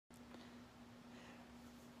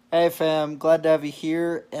Hey fam, glad to have you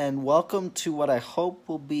here, and welcome to what I hope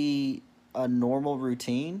will be a normal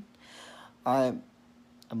routine. I'm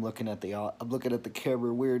I'm looking at the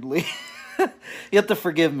camera weirdly. You have to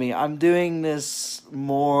forgive me. I'm doing this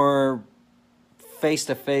more face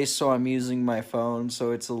to face, so I'm using my phone,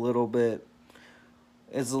 so it's a little bit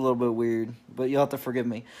weird, but you'll have to forgive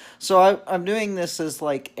me. So I'm doing this as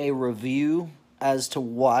like a review as to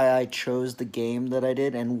why I chose the game that I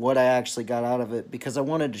did and what I actually got out of it, because I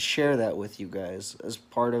wanted to share that with you guys as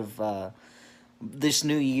part of this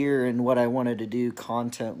new year and what I wanted to do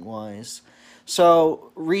content-wise.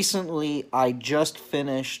 So recently, I just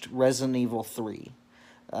finished Resident Evil 3.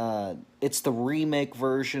 It's the remake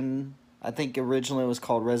version. I think originally it was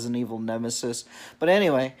called Resident Evil Nemesis. But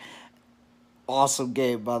anyway, awesome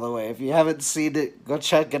game, by the way. If you haven't seen it, go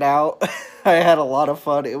check it out. I had a lot of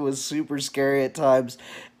fun. It was super scary at times,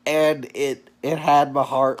 and it had my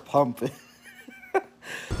heart pumping.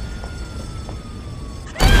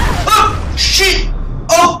 Oh, shit!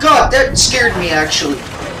 Oh, God, that scared me, actually.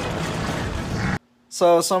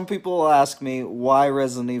 So, some people will ask me, why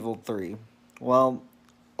Resident Evil 3? Well,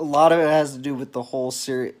 a lot of it has to do with the whole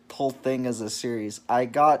thing as a series. I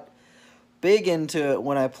got big into it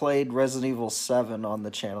when I played Resident Evil 7 on the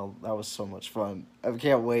channel. That was so much fun. I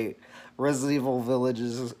can't wait. Resident Evil Village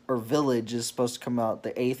is supposed to come out,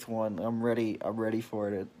 the 8th one. I'm ready for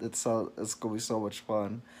it. It's gonna be so much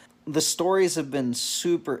fun. The stories have been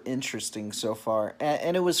super interesting so far,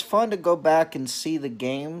 and it was fun to go back and see the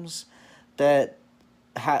games that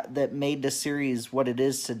that made the series what it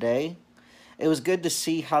is today. It was good to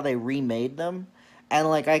see how they remade them, and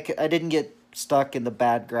like I didn't get stuck in the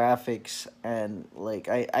bad graphics, and like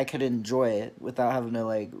I could enjoy it without having to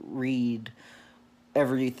like read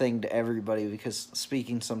everything to everybody, because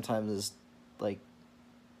speaking sometimes is like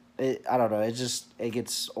I don't know, it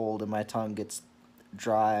gets old and my tongue gets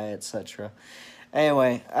dry, etc.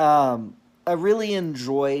 Anyway, I really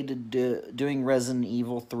enjoyed doing Resident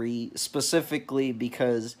Evil 3 specifically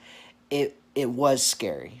because it was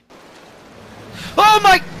scary. Oh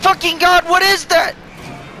my fucking god, what is that?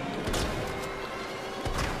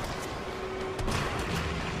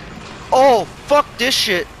 Oh, fuck this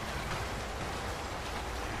shit.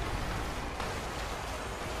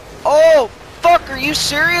 Oh, fuck, are you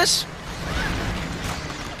serious?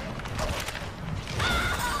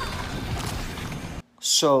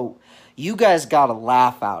 So, you guys got a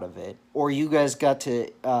laugh out of it, or you guys got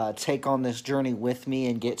to take on this journey with me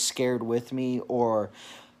and get scared with me, or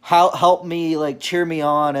help me, like, cheer me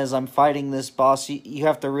on as I'm fighting this boss. You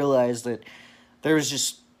have to realize that there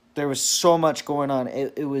was so much going on.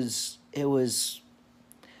 It was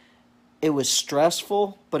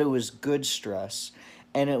stressful, but it was good stress,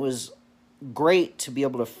 and it was great to be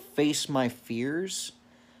able to face my fears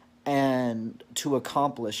and to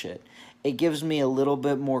accomplish it. It gives me a little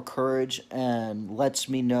bit more courage and lets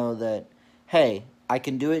me know that, hey, I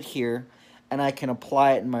can do it here, and I can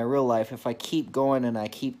apply it in my real life. If I keep going and I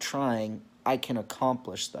keep trying, I can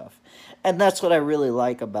accomplish stuff. And that's what I really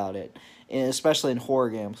like about it, especially in horror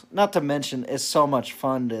games. Not to mention, it's so much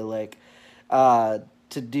fun to like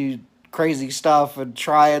to do crazy stuff and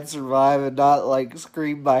try and survive and not like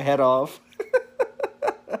scream my head off.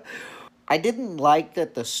 I didn't like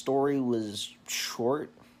that the story was short,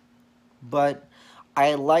 but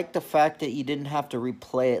I like the fact that you didn't have to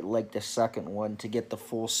replay it like the second one to get the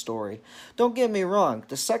full story. Don't get me wrong,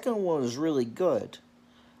 the second one was really good,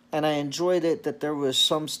 and I enjoyed it that there was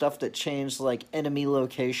some stuff that changed, like enemy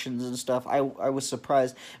locations and stuff. I was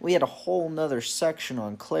surprised. We had a whole nother section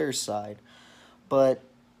on Claire's side, but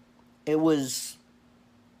it was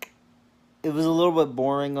a little bit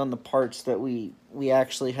boring on the parts that we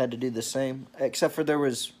actually had to do the same, except for there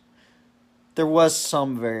was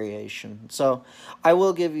some variation. So I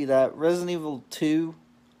will give you that. Resident Evil 2,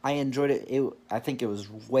 I enjoyed it. I think it was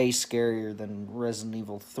way scarier than Resident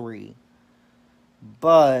Evil 3.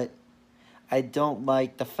 But I don't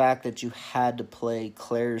like the fact that you had to play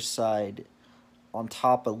Claire's side on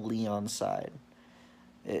top of Leon's side.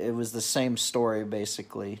 It was the same story,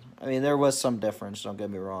 basically. I mean, there was some difference, don't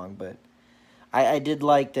get me wrong, but I did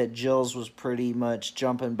like that Jill's was pretty much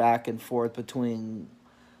jumping back and forth between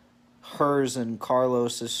hers and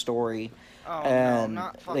Carlos's story, Oh, and no,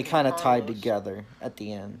 not they fucking kind of tied Carlos. together at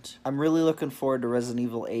the end. I'm really looking forward to Resident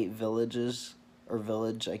Evil 8 Villages, or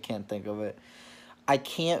Village, I can't think of it. I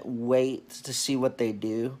can't wait to see what they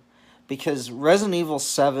do, because Resident Evil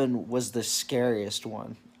 7 was the scariest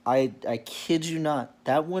one. I kid you not,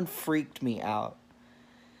 that one freaked me out.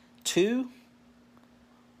 2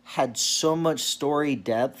 had so much story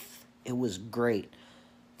depth, it was great.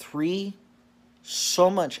 3 so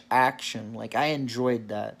much action. Like, I enjoyed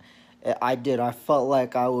that. I did. I felt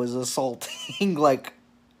like I was assaulting like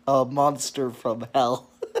a monster from hell.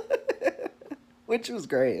 Which was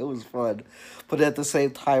great. It was fun. But at the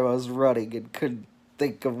same time, I was running and couldn't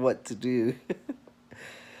think of what to do.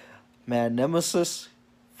 Man, Nemesis,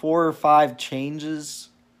 4 or 5 changes.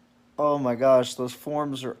 Oh my gosh, those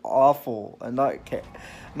forms are awful. I'm not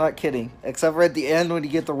kidding. Except for at the end when you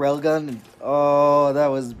get the railgun. And, oh, that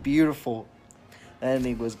was beautiful. The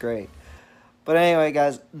ending was great. But anyway,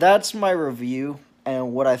 guys, that's my review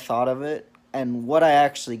and what I thought of it and what I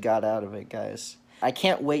actually got out of it, guys. I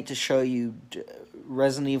can't wait to show you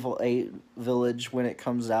Resident Evil 8 Village when it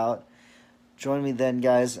comes out. Join me then,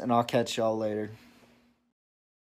 guys, and I'll catch y'all later.